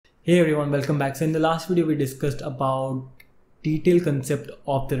Hey everyone, welcome back. So in the last video we discussed about detailed concept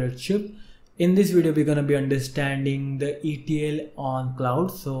of the Redshift. In this video we're going to be understanding the ETL on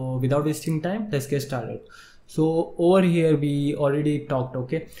cloud. So without wasting time, let's get started. So over here we already talked,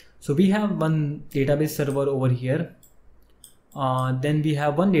 okay. So we have one database server over here. Then we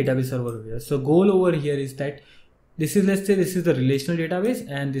have one database server over here. So goal over here is that this is, let's say this is the relational database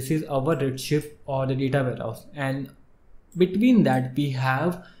and this is our Redshift or the data warehouse, and between that we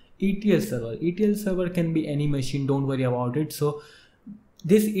have ETL server. ETL server can be any machine, don't worry about it. So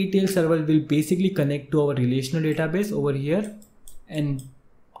this ETL server will basically connect to our relational database over here and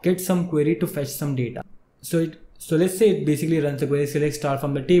get some query to fetch some data. So let's say it basically runs a query, select star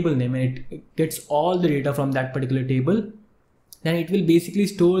from the table name, and it gets all the data from that particular table. Then it will basically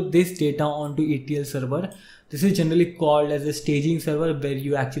store this data onto ETL server. This is generally called as a staging server, where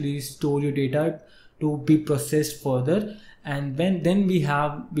you actually store your data to be processed further. And then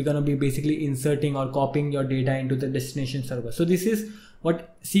we're gonna be basically inserting or copying your data into the destination server. So this is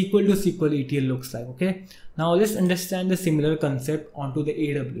what SQL to SQL ETL looks like. Okay, now let's understand the similar concept onto the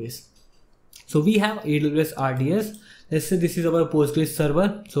AWS. So we have AWS RDS. Let's say this is our Postgres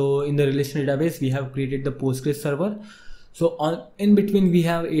server. So in the relational database we have created the Postgres server. So in between we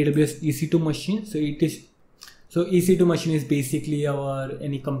have AWS EC2 machine. So EC2 machine is basically our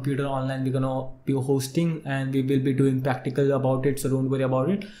any computer online we're gonna be hosting, and we will be doing practical about it, so don't worry about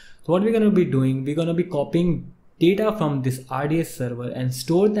it. So what we're gonna be doing, we're gonna be copying data from this RDS server and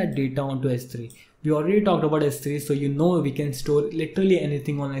store that data onto S3. We already talked about S3, so you know we can store literally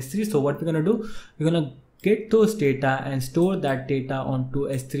anything on S3. So what we're gonna do, we're gonna get those data and store that data onto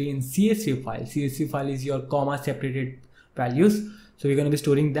S3 in CSV file. CSV file is your comma separated values. So we're going to be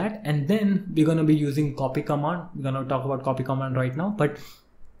storing that, and then we're going to be using copy command. We're going to talk about copy command right now, but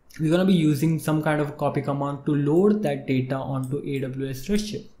we're going to be using some kind of copy command to load that data onto AWS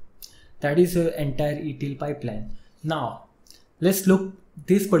Redshift. That is an entire ETL pipeline. Now let's look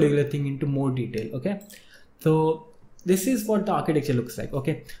this particular thing into more detail. Okay, so this is what the architecture looks like.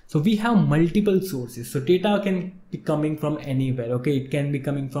 Okay, so we have multiple sources. So data can be coming from anywhere. Okay, it can be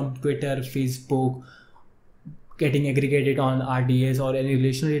coming from Twitter, Facebook, getting aggregated on RDS or any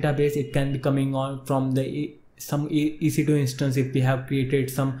relational database. It can be coming on from the some EC2 instance if we have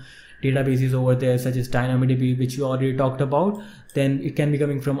created some databases over there, such as DynamoDB, which we already talked about. Then it can be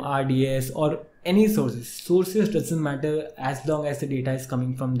coming from RDS or any sources. Sources doesn't matter as long as the data is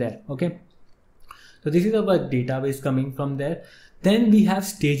coming from there. Okay, so this is our database coming from there. Then we have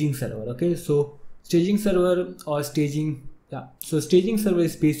staging server. Okay, so staging server or staging, so staging server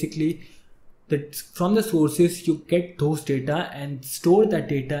is basically that from the sources you get those data and store that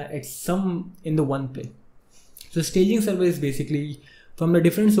data at some in the one place. So staging server is basically from the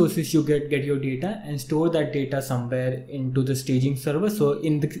different sources you get your data and store that data somewhere into the staging server. So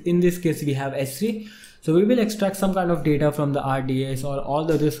in this case we have S3. So we will extract some kind of data from the RDS or all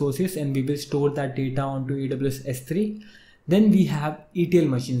the other sources, and we will store that data onto AWS S3. Then we have ETL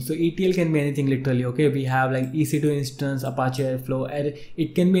machines. So ETL can be anything literally. Okay, we have like EC2 instance, Apache Airflow, and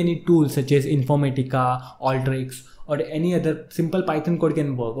it can be any tool such as Informatica, Alteryx, or any other simple Python code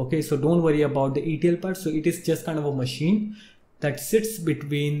can work. Okay, so don't worry about the ETL part. So it is just kind of a machine that sits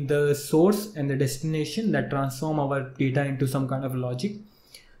between the source and the destination that transform our data into some kind of logic.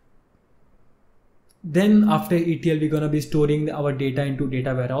 Then after ETL, we're going to be storing our data into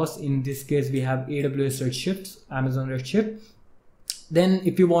data warehouse. In this case, we have AWS Redshift, Amazon Redshift. Then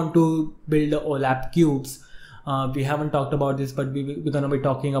if you want to build the OLAP cubes, we haven't talked about this, but we're going to be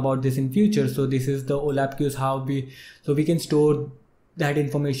talking about this in future. So this is the OLAP cubes, so we can store that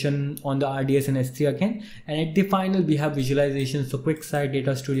information on the RDS and S3 again. And at the final, we have visualization. So QuickSight,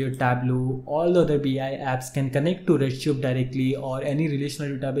 Data Studio, Tableau, all the other BI apps can connect to Redshift directly or any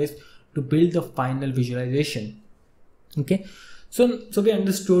relational database to build the final visualization. Okay, so we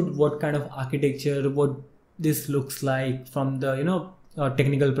understood what kind of architecture, what this looks like from the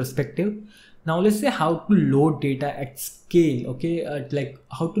technical perspective. Now let's say how to load data at scale. Okay, like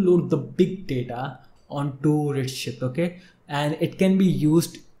how to load the big data onto Redshift. Okay, and it can be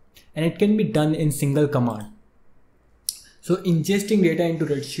used and it can be done in single command. So ingesting data into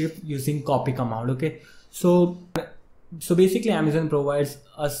Redshift using copy command. Okay, so basically Amazon provides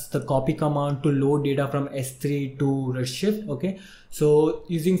us the copy command to load data from S3 to Redshift. Okay, so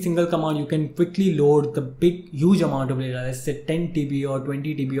using single command you can quickly load the huge amount of data, let's say 10 TB or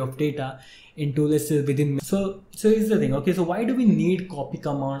 20 TB of data into, let's say, within. So here's the thing. Okay, so why do we need copy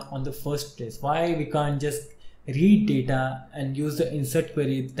command on the first place? Why we can't just read data and use the insert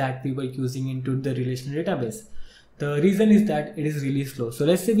query that we were using into the relational database? The reason is that it is really slow. So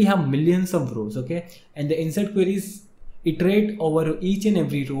let's say we have millions of rows, okay, and the insert queries iterate over each and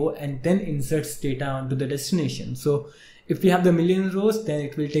every row and then inserts data onto the destination. So if we have the million rows, then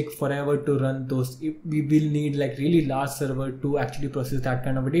it will take forever to run those. We will need like really large server to actually process that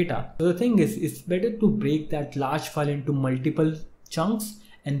kind of data. So the thing is, it's better to break that large file into multiple chunks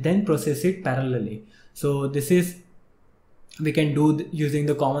and then process it parallelly. So this is, we can do using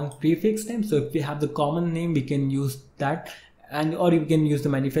the common prefix name. So if we have the common name, we can use that, and or you can use the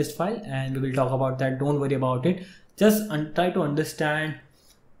manifest file, and we will talk about that. Don't worry about it. Just try to understand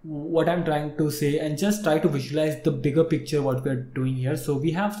what I'm trying to say and just try to visualize the bigger picture what we're doing here. So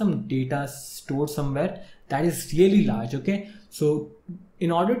we have some data stored somewhere that is really large. Okay, so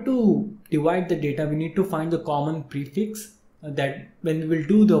in order to divide the data, we need to find the common prefix that when we will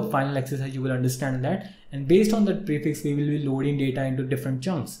do the final exercise, you will understand that, and based on that prefix we will be loading data into different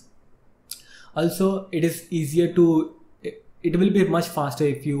chunks. Also, it is easier to, it will be much faster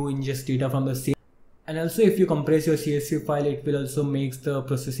if you ingest data from the same, and also if you compress your CSV file, it will also makes the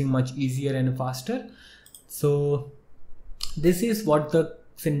processing much easier and faster. So this is what the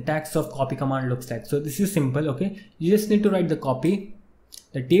syntax of copy command looks like. So this is simple. Okay, you just need to write the copy,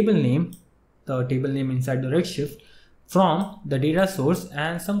 the table name inside the Redshift from the data source,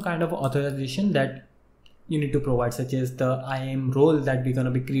 and some kind of authorization that you need to provide, such as the IAM role that we're going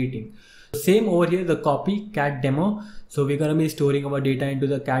to be creating. Same over here, the copy cat demo. So we're going to be storing our data into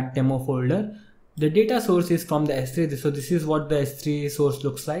the cat demo folder. The data source is from the S3. So this is what the S3 source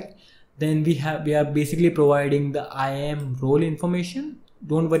looks like. Then we are basically providing the IAM role information.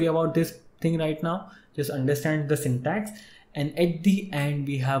 Don't worry about this thing right now. Just understand the syntax. And at the end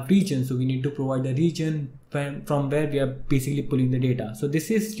we have region. So we need to provide the region from where we are basically pulling the data. So this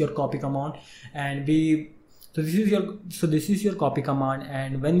is your copy command, and this is your copy command,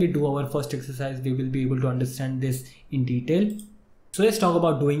 and when we do our first exercise we will be able to understand this in detail. So let's talk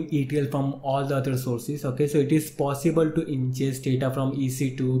about doing ETL from all the other sources. Okay, so it is possible to ingest data from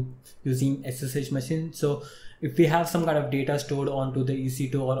EC2 using SSH machine. So if we have some kind of data stored onto the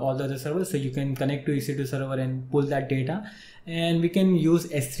EC2 or all the other servers, so you can connect to EC2 server and pull that data, and we can use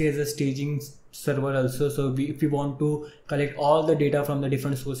S3 as a staging server also. So if we want to collect all the data from the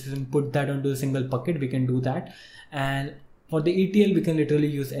different sources and put that onto a single bucket, we can do that. And for the ETL, we can literally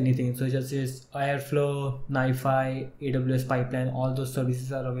use anything. So just as Airflow, NiFi, AWS Pipeline, all those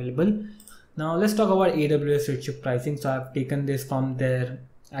services are available. Now let's talk about AWS Redshift Pricing. So I've taken this from their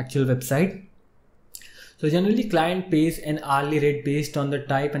actual website. So generally client pays an hourly rate based on the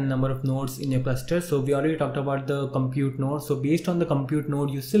type and number of nodes in your cluster. So we already talked about the compute node. So based on the compute node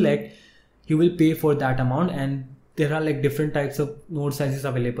you select, you will pay for that amount, and there are like different types of node sizes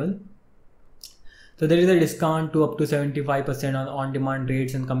available. So there is a discount to up to 75% on on-demand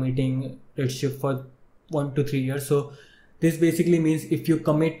rates and committing Redshift for 1 to 3 years. So this basically means if you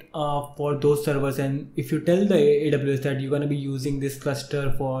commit for those servers, and if you tell the AWS that you're going to be using this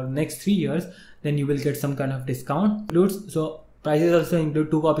cluster for next 3 years, then you will get some kind of discount. So prices also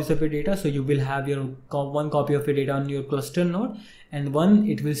include 2 copies of your data. So you will have your 1 copy of your data on your cluster node, and one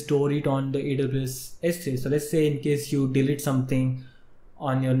it will store it on the AWS S3. So let's say in case you delete something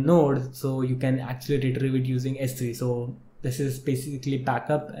on your node, so you can actually retrieve it using S3. So this is basically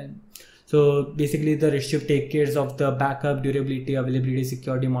backup, and so basically the Redshift takes care of the backup, durability, availability,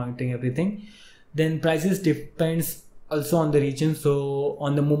 security, monitoring, everything. Then prices depends also on the region. So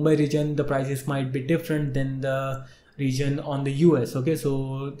on the Mumbai region, the prices might be different than the region on the US. Okay,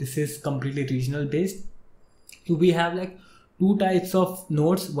 so this is completely regional based. So we have like 2 types of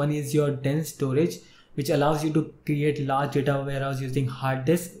nodes. One is your dense storage, which allows you to create large data warehouse using hard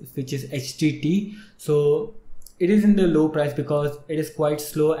disk, which is HDD. So it is in the low price because it is quite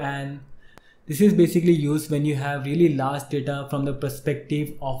slow, and this is basically used when you have really large data from the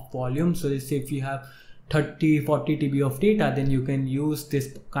perspective of volume. So let's say if you have 30-40 TB of data, then you can use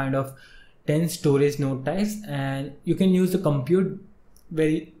this kind of dense storage node types, and you can use the compute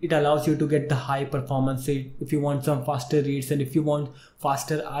where it allows you to get the high performance. So if you want some faster reads and if you want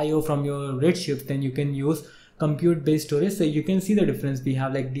faster IO from your Redshift, then you can use compute based storage. So you can see the difference. We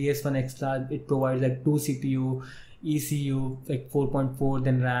have like DS1X large, it provides like 2 CPU, ECU like 4.4,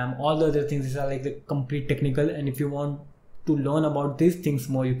 then RAM, all the other things. These are like the complete technical, and if you want to learn about these things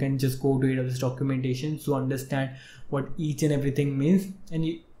more, you can just go to AWS documentation to understand what each and everything means, and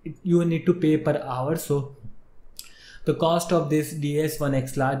you need to pay per hour. So the cost of this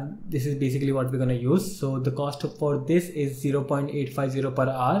DS1X large, this is basically what we're going to use. So the cost for this is 0.850 per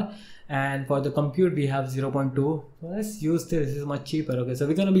hour, and for the compute we have 0.2. So let's use this. This is much cheaper. Okay, so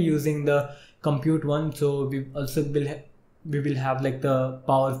we're going to be using the compute one. So we also will have like the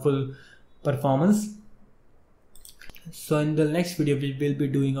powerful performance. So in the next video, we will be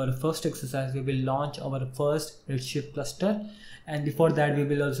doing our first exercise. We will launch our first Redshift cluster, and before that we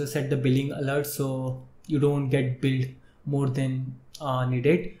will also set the billing alert so you don't get billed more than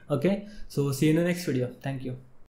needed. Okay, so see you in the next video. Thank you.